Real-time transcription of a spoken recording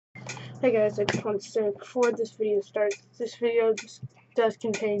Hey guys, I just want to say before this video starts, this video does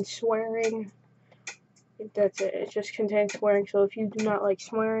contain swearing. That's it. It just contains swearing, so if you do not like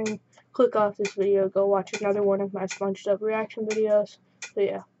swearing, click off this video, go watch another one of my spongedub reaction videos. So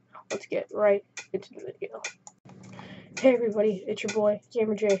yeah, let's get right into the video. Hey everybody, it's your boy,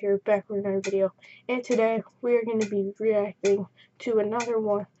 Gamer J here, back with another video. And today, we are going to be reacting to another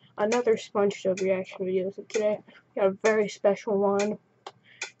spongedub reaction video. So today, we got a very special one.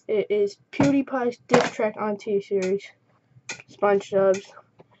 It is PewDiePie's diss track on T-Series, spongedubs.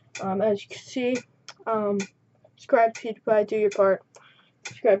 As you can see, subscribe to PewDiePie, do your part.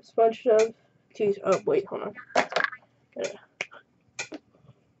 Subscribe to spongedubs. Oh wait, hold on.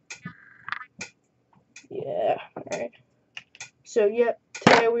 Yeah, alright. So yeah,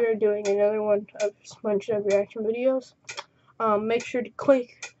 today we are doing another one of spongedub reaction videos. Make sure to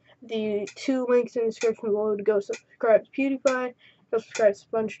click the 2 links in the description below to go subscribe to PewDiePie, go subscribe to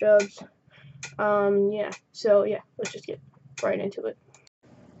spongedubs. Yeah, so yeah, let's just get right into it.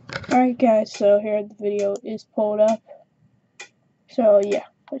 Alright guys, so here the video is pulled up. So yeah,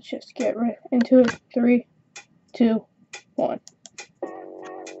 let's just get right into it. 3, 2, 1. I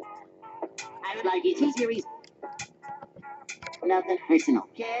would like a T-Series. Nothing personal,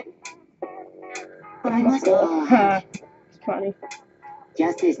 kid. But I must go. It's funny.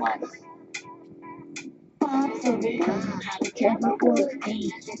 Just this once. So they Have the camera work.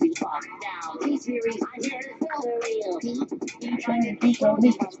 T-Series, I'm here to tell the real P. You trying to beat all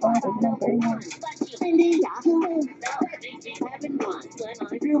these spots of number 1. Spending dollars. Having fun. When I'm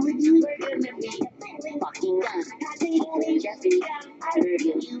through with you, we're gonna be fucking done. Jesse, I heard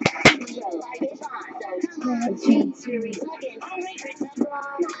you. Like it's on. So T-Series, looking hungry for some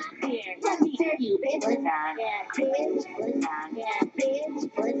wrong. Here, Jesse said you bitch. Put on, yeah, bitch. Put on, yeah, bitch.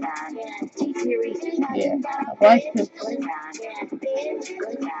 Put on, yeah, T-Series. Yeah, I like this. Put on, yeah, bitch.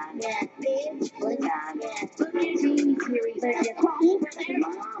 Put on, yeah, bitch. Put on, yeah, T-Series. Let's get crying for their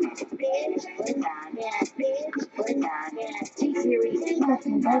mom. Bitch. Put on, yeah, bitch. Put on, yeah, T-Series.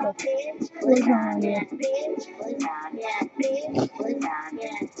 Nothing but a Bitch. Put on, yeah, bitch. Put on, yeah, bitch. Put on,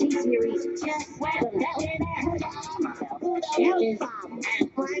 yeah, T-Series. Just wait a minute. Who the hell is Bob?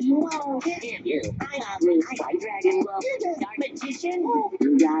 And why you won't hit you? I got me. I dragon love. Dark magician. You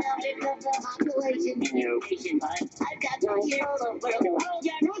got it of the population in your nation, but I've got to hear all the world. Oh,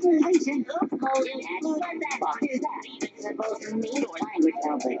 your revelation. Golden head. What the fuck is that even supposed to mean? Your language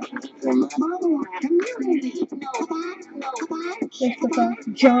sounds like it came from a mobile community. No, It's about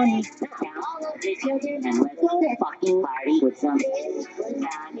Johnny. all of the children and let's go to fucking party with some bitch. Put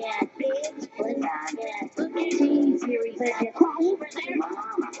on, yeah, bitch. Put on, yeah, T-Series. Let's get crying for their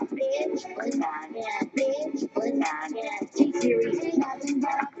mama. Bitch. Put on, yeah, bitch. Put on, yeah, T-Series. Nothing but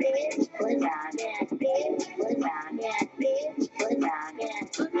a bitch. Put on, yeah, bitch. Put on, yeah, bitch. Put on, yeah,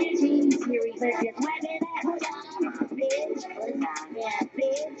 T-Series. Let's get sweating at mama. Bitch. Put on, yeah,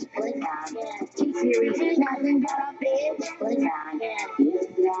 bitch. Put on, yeah, T-Series. Nothing but a bitch. Put on, yeah,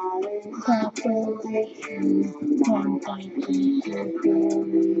 Population 1.2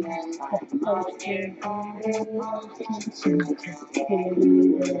 billion.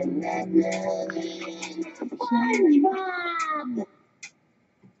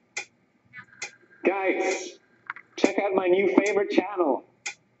 Guys, check out my new favorite channel.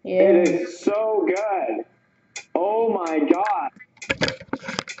 Yeah. It is so good. Oh my god.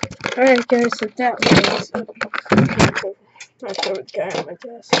 Alright guys, so that was my favorite guy on my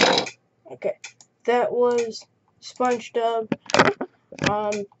desk. Okay. That was spongedub,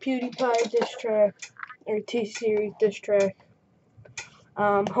 PewDiePie diss track, or T-Series diss track.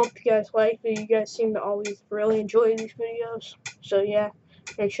 Hope you guys liked it. You guys seem to always really enjoy these videos. So yeah,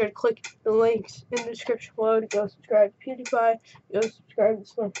 make sure to click the links in the description below to go subscribe to PewDiePie, go subscribe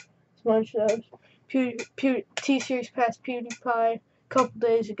to spongedubs. T-Series passed PewDiePie a couple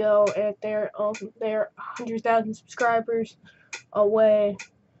days ago, and they're 100,000 subscribers away.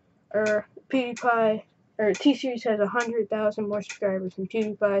 Or PewDiePie, or T-Series has 100,000 more subscribers than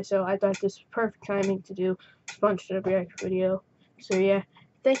PewDiePie, so I thought this was perfect timing to do a spongedub reaction video. So yeah,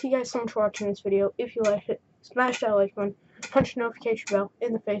 thank you guys so much for watching this video. If you liked it, smash that like button, punch the notification bell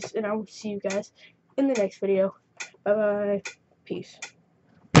in the face, and I will see you guys in the next video. Bye bye. Peace.